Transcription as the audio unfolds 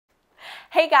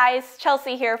Hey guys,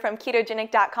 Chelsea here from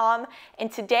Ketogenic.com, and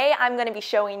today I'm going to be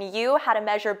showing you how to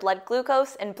measure blood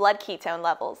glucose and blood ketone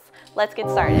levels. Let's get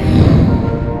started.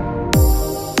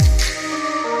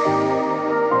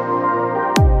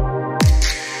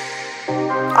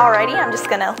 Alrighty, I'm just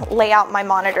gonna lay out my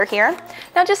monitor here.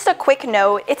 Now just a quick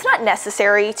note, it's not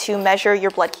necessary to measure your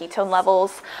blood ketone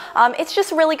levels. It's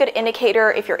just a really good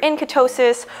indicator if you're in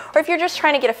ketosis or if you're just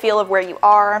trying to get a feel of where you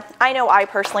are. I know I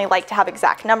personally like to have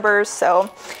exact numbers,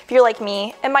 so if you're like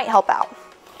me, it might help out.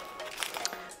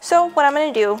 So what I'm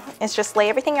gonna do is just lay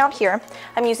everything out here.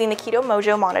 I'm using the Keto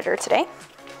Mojo monitor today.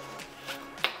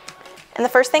 And the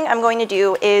first thing I'm going to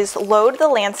do is load the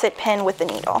lancet pin with the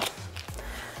needle.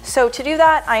 So to do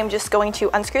that, I'm just going to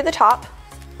unscrew the top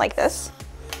like this,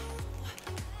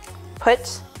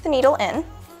 put the needle in,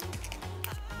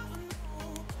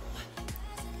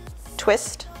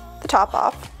 twist the top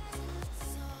off,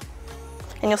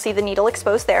 and you'll see the needle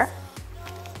exposed there.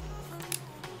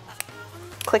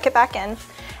 Click it back in.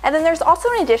 And then there's also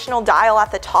an additional dial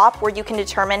at the top where you can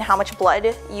determine how much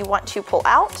blood you want to pull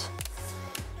out.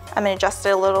 I'm gonna adjust it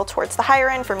a little towards the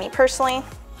higher end for me personally.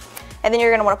 And then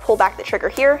you're gonna wanna pull back the trigger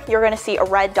here. You're gonna see a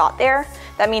red dot there.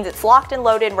 That means it's locked and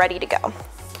loaded, ready to go.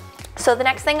 So the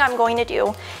next thing I'm going to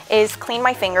do is clean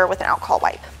my finger with an alcohol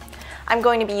wipe. I'm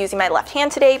going to be using my left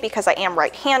hand today because I am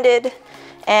right-handed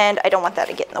and I don't want that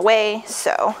to get in the way.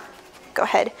 So go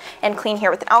ahead and clean here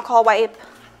with an alcohol wipe.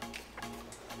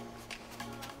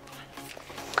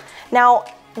 Now,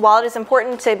 while it is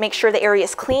important to make sure the area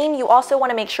is clean, you also want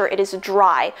to make sure it is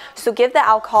dry. So give the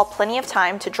alcohol plenty of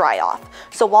time to dry off.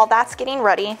 So while that's getting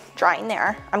ready, drying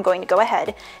there, I'm going to go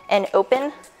ahead and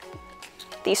open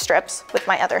these strips with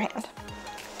my other hand.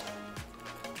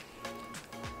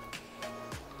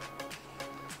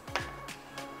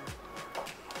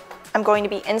 I'm going to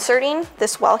be inserting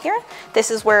this well here.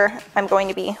 This is where I'm going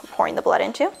to be pouring the blood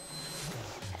into.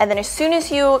 And then as soon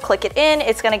as you click it in,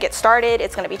 it's gonna get started,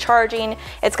 it's gonna be charging,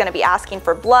 it's gonna be asking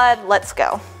for blood, let's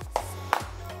go.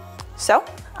 So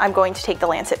I'm going to take the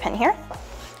lancet pin here,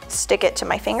 stick it to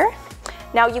my finger.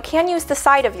 Now you can use the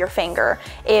side of your finger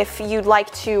if you'd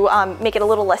like to make it a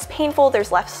little less painful.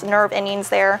 There's less nerve endings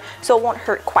there, so it won't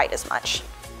hurt quite as much.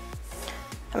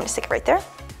 I'm gonna stick it right there.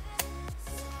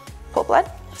 Pull blood,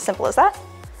 simple as that.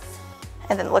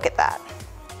 And then look at that.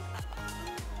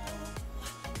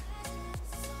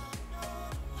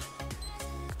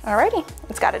 Alrighty,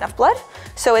 it's got enough blood.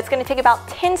 So it's gonna take about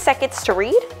 10 seconds to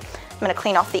read. I'm gonna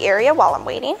clean off the area while I'm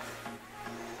waiting.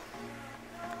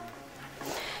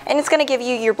 And it's gonna give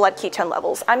you your blood ketone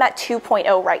levels. I'm at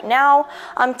 2.0 right now.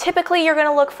 Typically you're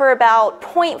gonna look for about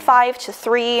 0.5 to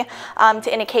 3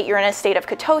 to indicate you're in a state of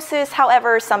ketosis.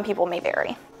 However, some people may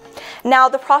vary. Now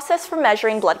the process for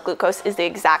measuring blood glucose is the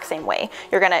exact same way.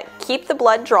 You're gonna keep the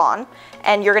blood drawn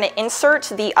and you're gonna insert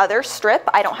the other strip.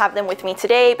 I don't have them with me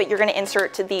today, but you're gonna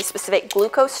insert to the specific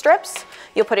glucose strips.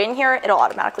 You'll put it in here, it'll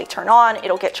automatically turn on,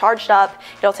 it'll get charged up,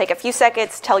 it'll take a few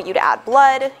seconds, tell you to add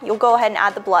blood. You'll go ahead and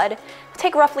add the blood. It'll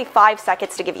take roughly 5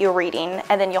 seconds to give you a reading,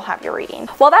 and then you'll have your reading.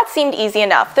 While that seemed easy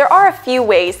enough, there are a few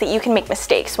ways that you can make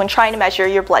mistakes when trying to measure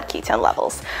your blood ketone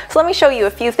levels. So let me show you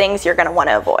a few things you're gonna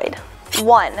wanna avoid.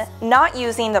 1, not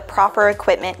using the proper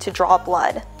equipment to draw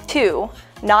blood. 2,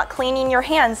 not cleaning your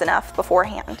hands enough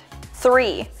beforehand.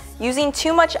 3, using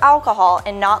too much alcohol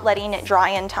and not letting it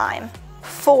dry in time.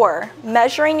 4,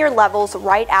 measuring your levels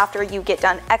right after you get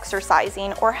done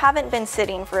exercising or haven't been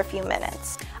sitting for a few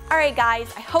minutes. Alright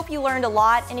guys, I hope you learned a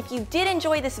lot, and if you did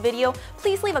enjoy this video,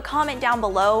 please leave a comment down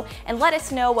below and let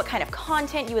us know what kind of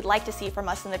content you would like to see from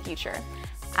us in the future.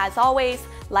 As always,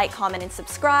 like, comment, and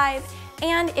subscribe.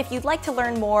 And if you'd like to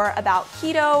learn more about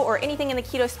keto or anything in the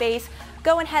keto space,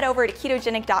 go and head over to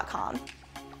Ketogenic.com.